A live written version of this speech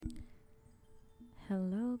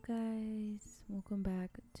Hello guys, welcome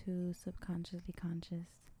back to Subconsciously Conscious.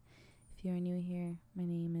 If you're new here, my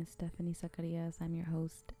name is Stephanie Zacarias. I'm your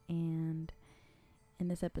host, and in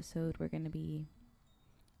this episode we're going to be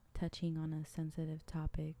touching on a sensitive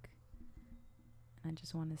topic. And I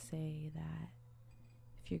just want to say that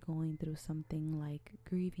if you're going through something like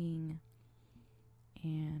grieving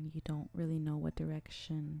and you don't really know what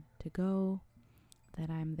direction to go, that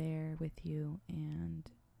I'm there with you, and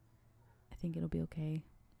I think it'll be okay.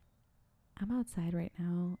 I'm outside right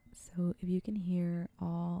now, so if you can hear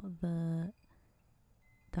all the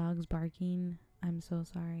dogs barking, I'm so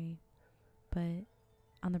sorry. But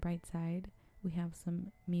on the bright side, we have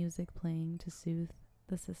some music playing to soothe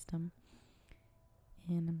the system.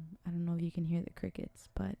 And I don't know if you can hear the crickets,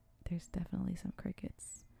 but there's definitely some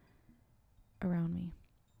crickets around me.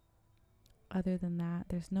 Other than that,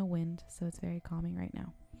 there's no wind, so it's very calming right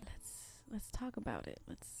now. Let's talk about it.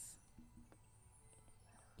 Let's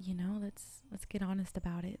get honest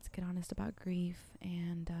about it. Let's get honest about grief,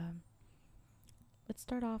 and let's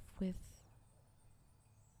start off with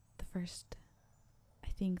the first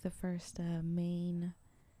main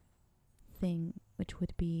thing, which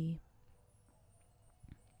would be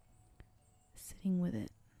sitting with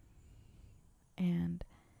it and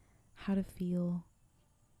how to feel.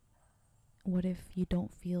 What if you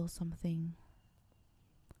don't feel something?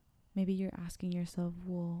 Maybe you're asking yourself,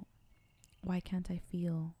 well, why can't I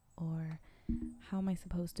feel? Or how am I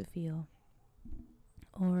supposed to feel?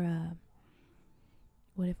 Or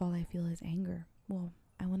what if all I feel is anger? Well,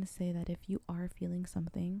 I want to say that if you are feeling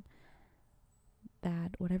something,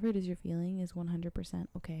 that whatever it is you're feeling is 100%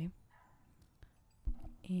 okay.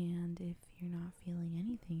 And if you're not feeling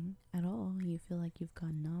anything at all, you feel like you've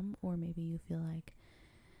gone numb, or maybe you feel like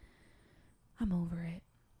I'm over it,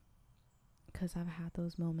 because I've had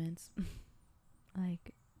those moments.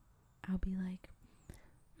 Like, I'll be like,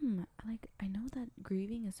 I know that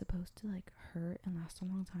grieving is supposed to like hurt and last a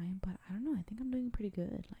long time, but I don't know, I think I'm doing pretty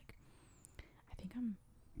good. Like, I think I'm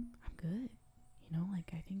good,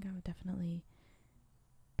 like I think I've definitely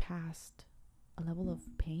passed a level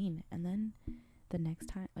of pain. And then the next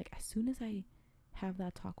time, like as soon as I have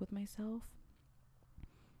that talk with myself,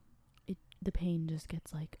 the pain just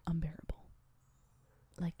gets like unbearable.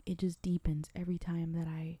 Like, it just deepens every time that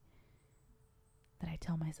I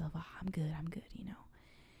tell myself, I'm good,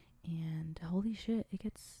 and holy shit, it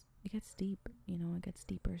gets deep, it gets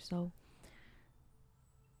deeper. So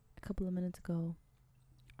a couple of minutes ago,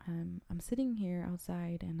 I'm sitting here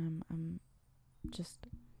outside, and I'm just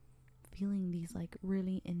feeling these like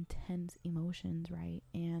really intense emotions, right?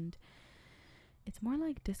 And it's more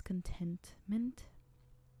like discontentment,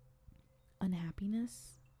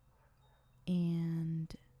 unhappiness,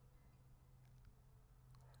 and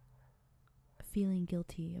feeling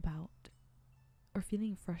guilty about, or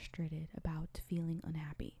feeling frustrated about feeling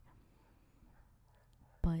unhappy,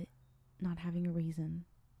 but not having a reason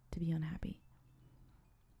to be unhappy.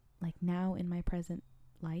 Like, now in my present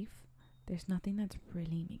life, there's nothing that's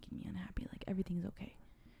really making me unhappy. Like, everything's okay.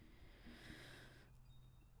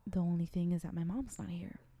 The only thing is that my mom's not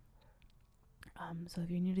here. So if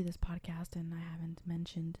you're new to this podcast and I haven't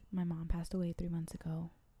mentioned, my mom passed away 3 months ago,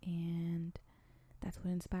 and that's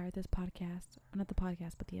what inspired this podcast. Not the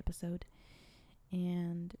podcast, but the episode.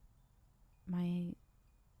 And my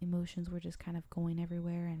emotions were just kind of going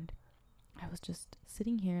everywhere, and I was just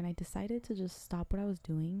sitting here, and I decided to just stop what I was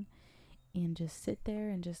doing and just sit there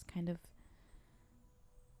and just kind of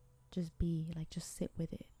just be, like, just sit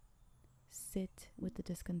with it. Sit with the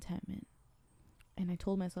discontentment. And I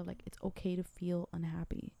told myself, like, it's okay to feel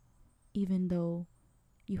unhappy, even though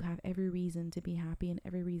you have every reason to be happy and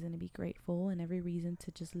every reason to be grateful and every reason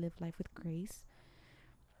to just live life with grace.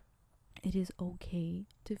 It is okay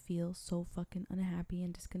to feel so fucking unhappy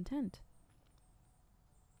and discontent.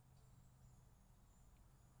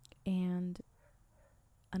 And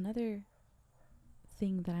another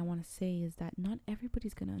thing that I want to say is that not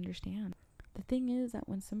everybody's going to understand. The thing is that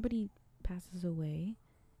when somebody passes away,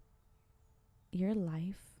 your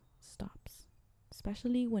life stops.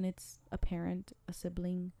 Especially when it's a parent, a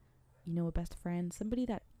sibling, a best friend, somebody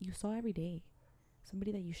that you saw every day,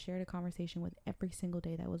 somebody that you shared a conversation with every single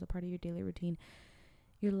day, that was a part of your daily routine.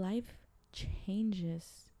 Your life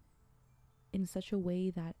changes in such a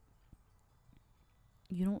way that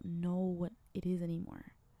you don't know what it is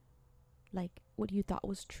anymore. Like, what you thought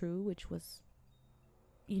was true, which was,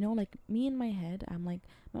 like me in my head, I'm like,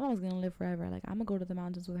 my mom's gonna live forever. Like, I'm gonna go to the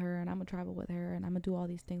mountains with her, and I'm gonna travel with her, and I'm gonna do all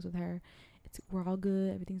these things with her. We're all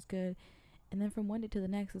good, everything's good. And then from one day to the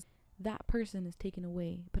next, that person is taken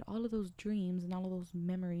away. But all of those dreams and all of those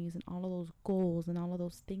memories and all of those goals and all of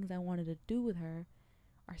those things I wanted to do with her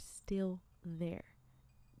are still there,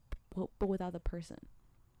 but without the person.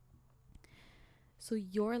 So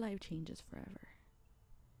your life changes forever.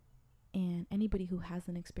 And anybody who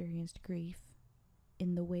hasn't experienced grief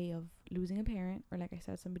in the way of losing a parent, or like I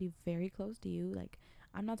said, somebody very close to you, like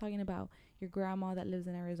I'm not talking about your grandma that lives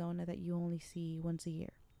in Arizona that you only see once a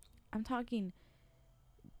year. I'm talking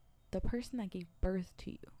the person that gave birth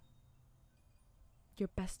to you, your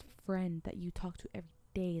best friend that you talk to every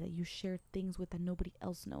day, that you share things with that nobody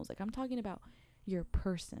else knows. Like I'm talking about your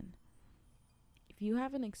person. If you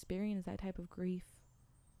haven't experienced that type of grief,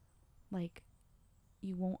 like,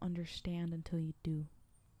 you won't understand until you do.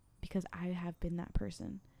 Because I have been that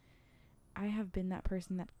person. I have been that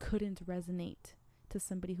person that couldn't resonate to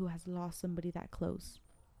somebody who has lost somebody that close.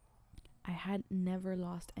 I had never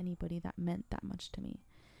lost anybody that meant that much to me.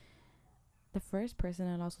 The first person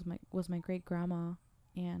I lost was my great grandma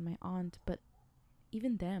and my aunt, but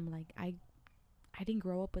even them, like I didn't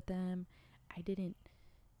grow up with them. I didn't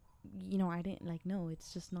like, no,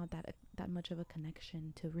 it's just not that much of a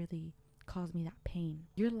connection to really cause me that pain.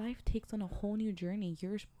 Your life takes on a whole new journey.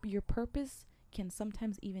 Your purpose can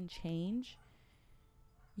sometimes even change.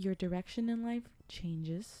 Your direction in life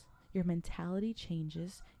changes. Your mentality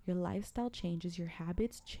changes. Your lifestyle changes. Your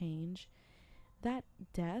habits change. That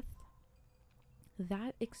death,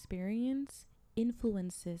 that experience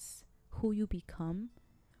influences who you become,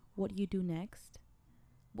 what you do next,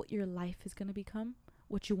 what your life is going to become,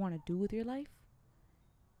 what you want to do with your life,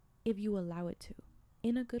 if you allow it to,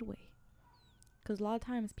 in a good way. Because a lot of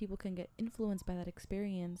times people can get influenced by that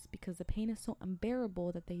experience because the pain is so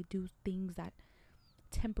unbearable that they do things that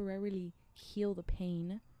temporarily heal the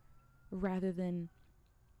pain, rather than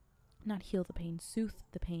not heal the pain, soothe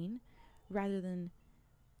the pain, rather than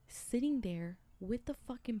sitting there with the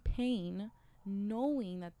fucking pain,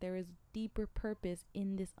 knowing that there is deeper purpose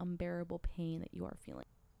in this unbearable pain that you are feeling.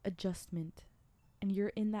 Adjustment. And you're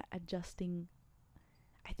in that adjusting,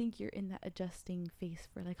 I think you're in that adjusting phase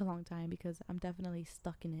for like a long time, because I'm definitely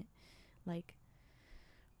stuck in it. Like,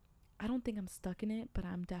 I don't think I'm stuck in it, but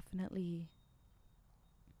I'm definitely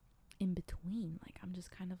in between. Like, I'm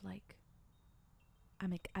just kind of like,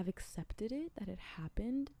 I've accepted it, that it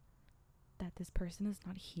happened, that this person is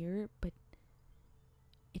not here, but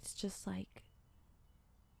it's just like,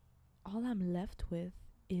 all I'm left with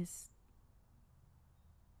is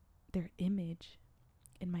their image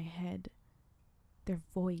in my head, their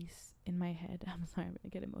voice in my head. I'm sorry, I'm gonna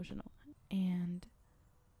get emotional. And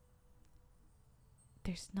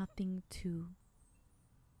there's nothing to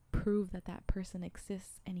prove that that person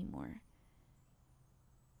exists anymore.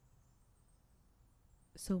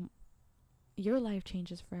 So your life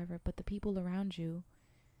changes forever, but the people around you,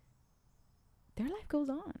 their life goes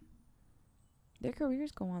on. Their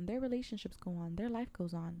careers go on, their relationships go on, their life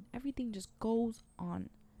goes on. Everything just goes on.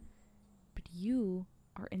 But you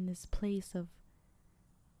are in this place of,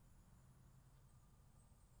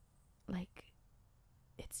 like,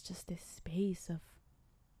 it's just this space of,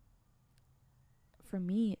 for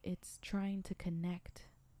me, it's trying to connect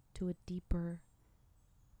to a deeper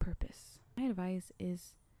purpose. My advice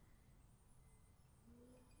is,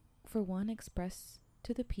 for one, express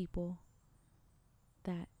to the people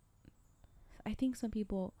that, I think some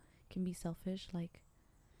people can be selfish, like,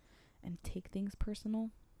 and take things personal.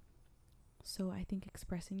 So I think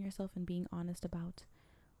expressing yourself and being honest about,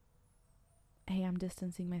 hey, I'm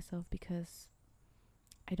distancing myself because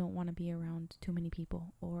I don't want to be around too many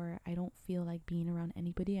people, or I don't feel like being around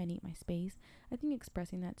anybody, I need my space. I think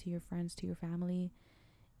expressing that to your friends, to your family,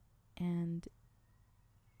 and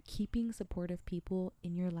keeping supportive people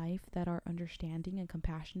in your life that are understanding and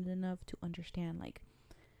compassionate enough to understand, like,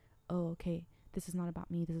 oh, okay, this is not about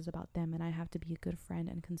me, this is about them, and I have to be a good friend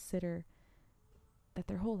and consider that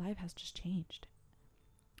their whole life has just changed.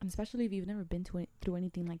 And especially if you've never been through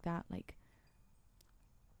anything like that, like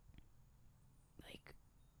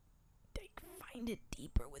find it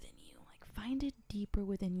deeper within you. Like, find it deeper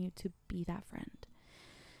within you to be that friend.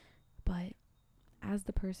 But as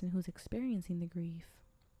the person who's experiencing the grief,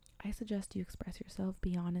 I suggest you express yourself,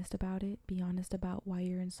 be honest about it, be honest about why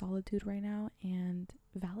you're in solitude right now, and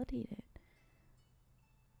validate it.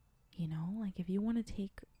 You know, like, if you want to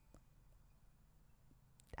take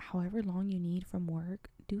however long you need from work,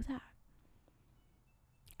 do that.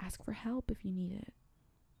 Ask for help if you need it.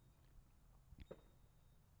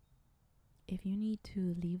 If you need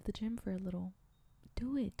to leave the gym for a little,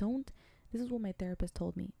 do it. This is what my therapist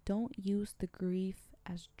told me. Don't use the grief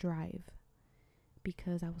as drive.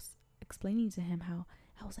 Because I was explaining to him how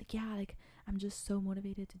I was like, yeah, like, I'm just so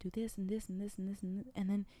motivated to do this and this and this and this and this. And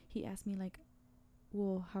then he asked me, like,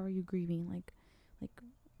 well, how are you grieving? Like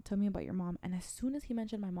tell me about your mom. And as soon as he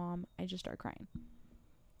mentioned my mom, I just start crying.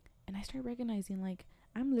 And I start recognizing, like,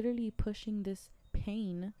 I'm literally pushing this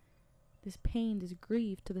pain, this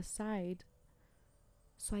grief to the side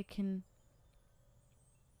so I can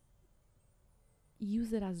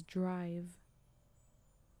use it as drive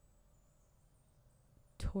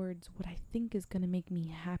towards what I think is going to make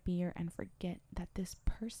me happier and forget that this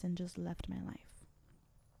person just left my life.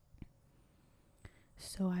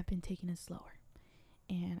 So I've been taking it slower,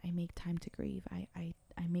 and I make time to grieve. I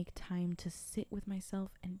make time to sit with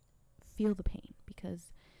myself and feel the pain,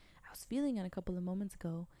 because I was feeling it a couple of moments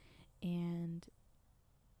ago, and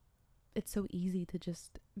it's so easy to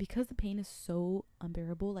just, because the pain is so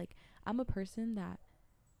unbearable. Like, I'm a person that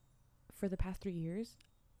for the past 3 years,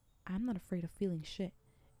 I'm not afraid of feeling shit.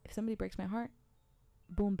 If somebody breaks my heart,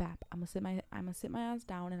 boom bap, I'm gonna sit my ass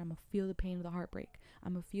down, and I'm gonna feel the pain of the heartbreak.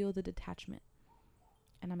 I'm gonna feel the detachment,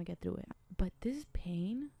 and I'm gonna get through it. But this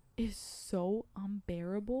pain is so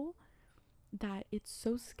unbearable that it's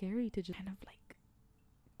so scary to just kind of like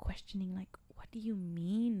questioning, like, what do you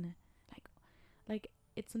mean? Like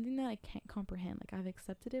it's something that I can't comprehend. Like, I've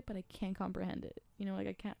accepted it, but I can't comprehend it. You know, like,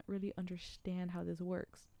 I can't really understand how this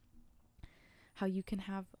works. How you can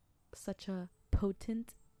have such a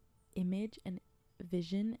potent image and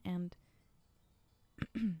vision and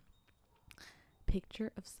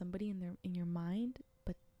picture of somebody in your mind,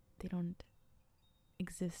 but they don't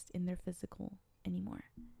exist in their physical anymore.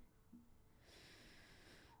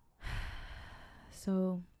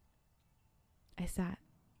 So I sat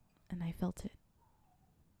and I felt it.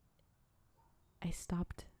 I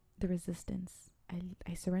stopped the resistance.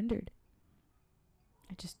 I surrendered.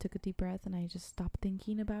 I just took a deep breath, and I just stopped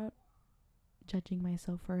thinking about judging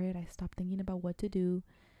myself for it. I stopped thinking about what to do,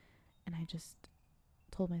 and I just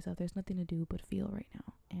told myself there's nothing to do but feel right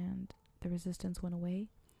now. And the resistance went away.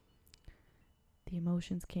 The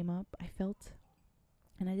emotions came up. I felt,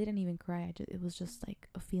 and I didn't even cry. It was just like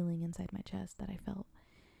a feeling inside my chest that I felt,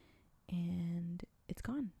 and it's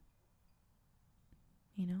gone.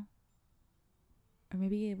 You know? Or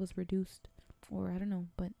maybe it was reduced, or I don't know,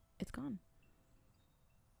 but it's gone.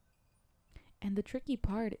 And the tricky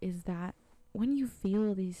part is that when you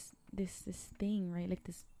feel this thing, right, like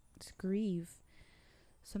this grief,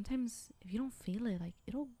 sometimes if you don't feel it, like,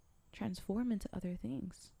 it'll transform into other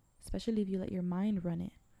things, especially if you let your mind run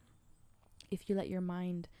it. If you let your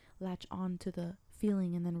mind latch on to the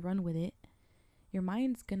feeling and then run with it, your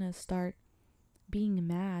mind's gonna start being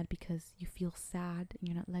mad because you feel sad and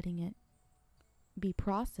you're not letting it be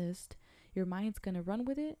processed. Your mind's gonna run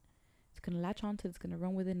with it. It's gonna latch onto it. It's gonna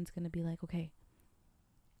run with it, and it's gonna be like, okay,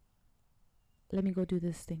 let me go do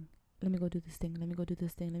this thing. Let me go do this thing. Let me go do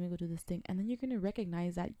this thing. Let me go do this thing. And then you're gonna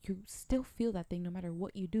recognize that you still feel that thing no matter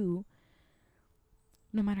what you do.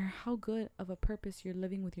 No matter how good of a purpose you're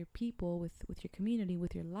living with your people, with your community,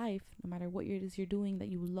 with your life, no matter what it is you're doing that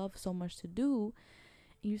you love so much to do,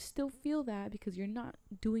 you still feel that because you're not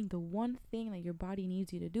doing the one thing that your body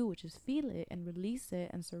needs you to do, which is feel it and release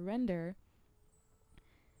it and surrender.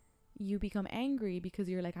 You become angry because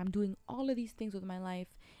you're like, I'm doing all of these things with my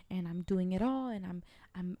life, and I'm doing it all, and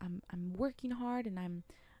I'm working hard,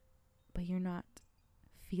 but you're not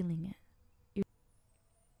feeling it.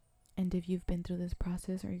 And if you've been through this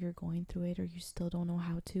process, or you're going through it, or you still don't know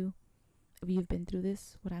how to, if you've been through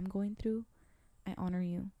this, what I'm going through, I honor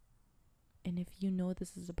you. And if you know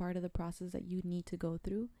this is a part of the process that you need to go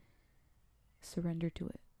through, surrender to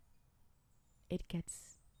it. It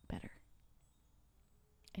gets better.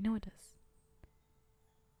 I know it does.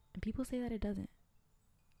 And people say that it doesn't.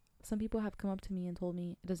 Some people have come up to me and told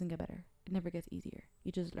me it doesn't get better. It never gets easier.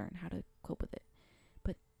 You just learn how to cope with it.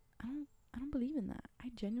 But I don't believe in that. I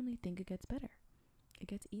genuinely think it gets better. It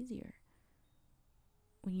gets easier.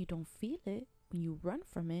 When you don't feel it, when you run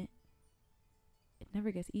from it, it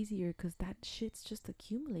never gets easier, because that shit's just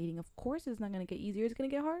accumulating. Of course it's not going to get easier. It's going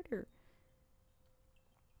to get harder.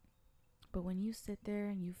 But when you sit there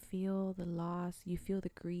and you feel the loss, you feel the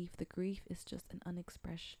grief is just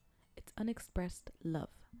it's unexpressed love.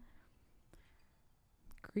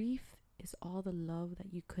 Grief is all the love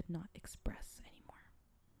that you could not express anymore.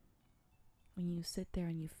 When you sit there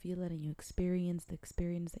and you feel it and you experience the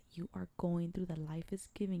experience that you are going through, that life is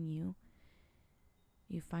giving you,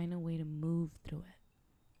 you find a way to move through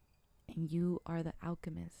it. And you are the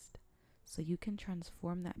alchemist. So you can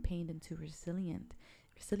transform that pain into resilience.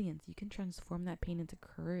 You can transform that pain into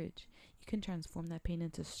courage. You can transform that pain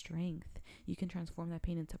into strength. You can transform that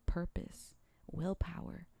pain into purpose,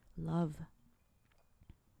 willpower, love.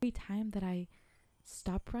 Every time that I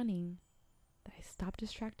stop running, that I stop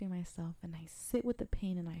distracting myself, and I sit with the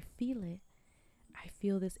pain and I feel it, I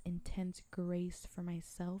feel this intense grace for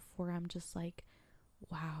myself where I'm just like,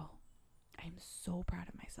 wow, I'm so proud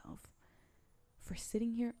of myself for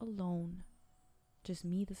sitting here alone. Just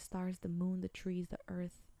me, the stars, the moon, the trees, the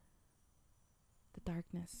earth, the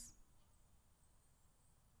darkness.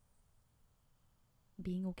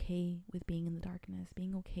 Being okay with being in the darkness,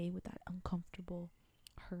 being okay with that uncomfortable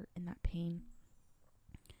hurt and that pain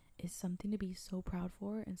is something to be so proud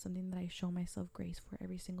for, and something that I show myself grace for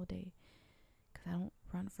every single day, because I don't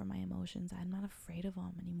run from my emotions. I'm not afraid of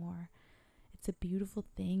them anymore. It's a beautiful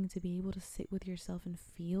thing to be able to sit with yourself and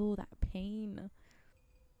feel that pain.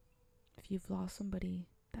 If you've lost somebody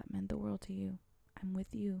that meant the world to you, I'm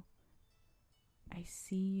with you. I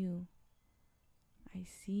see you. I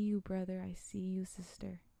see you, brother. I see you,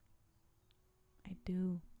 sister. I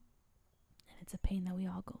do. And it's a pain that we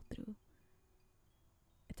all go through.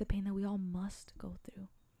 It's a pain that we all must go through.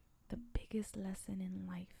 The biggest lesson in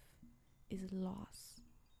life is loss.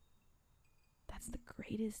 That's the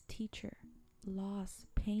greatest teacher. Loss,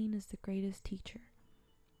 pain is the greatest teacher.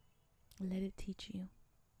 Let it teach you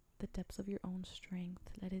the depths of your own strength.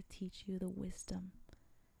 Let it teach you the wisdom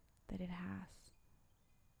that it has.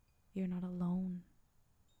 You're not alone.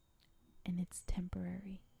 And it's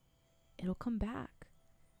temporary. It'll come back.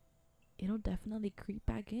 It'll definitely creep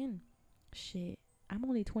back in. Shit, I'm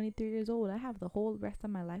only 23 years old. I have the whole rest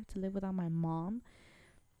of my life to live without my mom.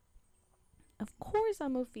 Of course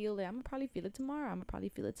I'm gonna feel it. I'm gonna probably feel it tomorrow. I'm gonna probably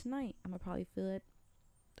feel it tonight. I'm gonna probably feel it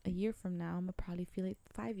a year from now. I'm gonna probably feel it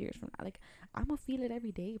 5 years from now. Like, I'm gonna feel it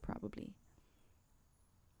every day probably.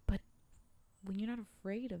 But when you're not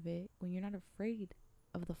afraid of it, when you're not afraid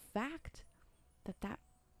of the fact that that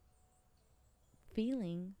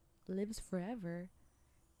feeling lives forever,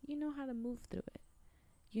 you know how to move through it.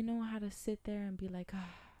 You know how to sit there and be like,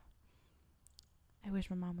 I wish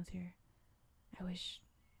my mom was here. I wish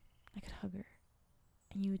I could hug her.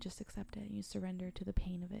 And you would just accept it. And you surrender to the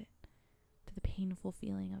pain of it, to the painful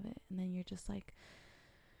feeling of it. And then you're just like,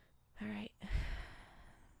 all right,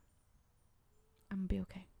 I'm gonna be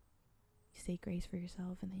okay. You say grace for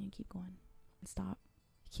yourself, and then you keep going. And stop.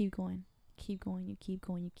 You keep going. Keep going. You keep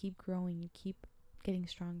going. You keep growing. You keep getting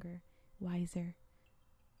stronger, wiser,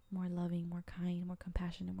 more loving, more kind, more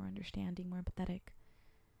compassionate, more understanding, more empathetic.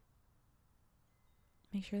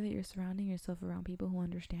 Make sure that you're surrounding yourself around people who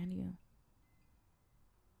understand you.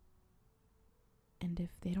 And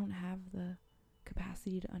if they don't have the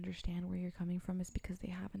capacity to understand where you're coming from, it's because they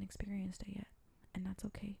haven't experienced it yet. And that's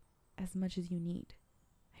okay. As much as you need.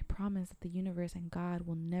 I promise that the universe and God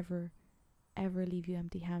will never, ever leave you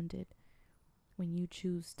empty-handed when you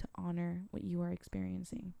choose to honor what you are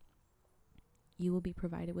experiencing. You will be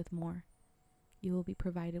provided with more. You will be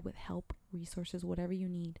provided with help, resources, whatever you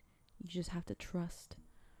need. You just have to trust.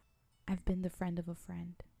 I've been the friend of a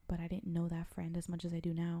friend, but I didn't know that friend as much as I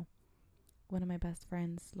do now. One of my best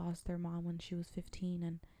friends lost their mom when she was 15,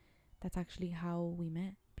 and that's actually how we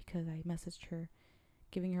met, because I messaged her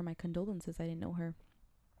giving her my condolences. I didn't know her,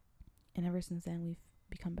 and ever since then we've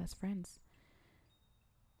become best friends.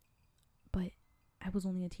 But I was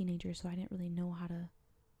only a teenager, so I didn't really know how to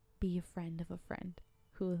be a friend of a friend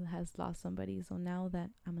who has lost somebody. So now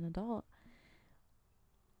that I'm an adult,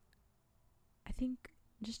 I think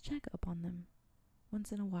just check up on them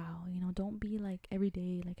once in a while. You know, don't be like every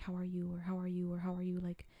day like, how are you, or how are you, or how are you.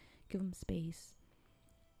 Like, give them space.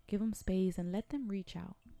 Give them space and let them reach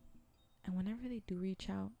out. And whenever they do reach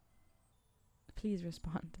out, please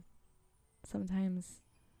respond. Sometimes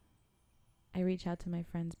I reach out to my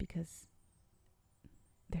friends because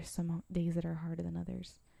there's some days that are harder than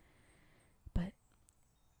others. But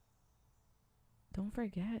don't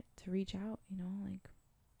forget to reach out, you know, like,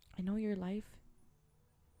 I know your life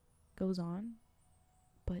goes on,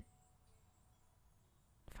 but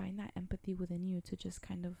find that empathy within you to just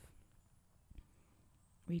kind of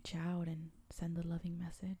reach out and send a loving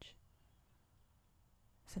message,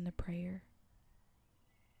 send a prayer,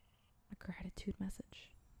 a gratitude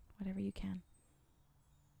message, whatever you can.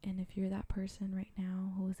 And if you're that person right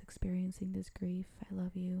now who is experiencing this grief, I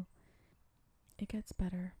love you. It gets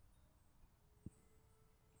better.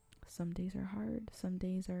 Some days are hard. Some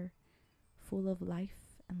days are full of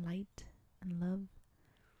life and light and love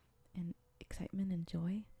and excitement and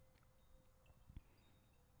joy.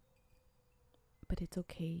 But it's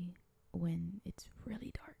okay when it's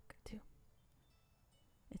really dark too.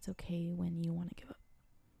 It's okay when you want to give up.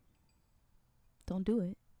 Don't do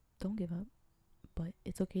it. Don't give up. But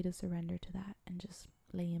it's okay to surrender to that and just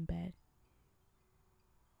lay in bed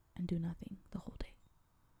and do nothing the whole day.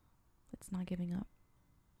 It's not giving up.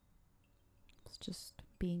 It's just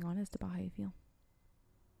being honest about how you feel.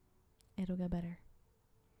 It'll get better.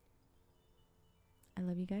 I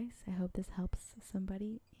love you guys. I hope this helps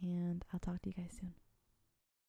somebody, and I'll talk to you guys soon.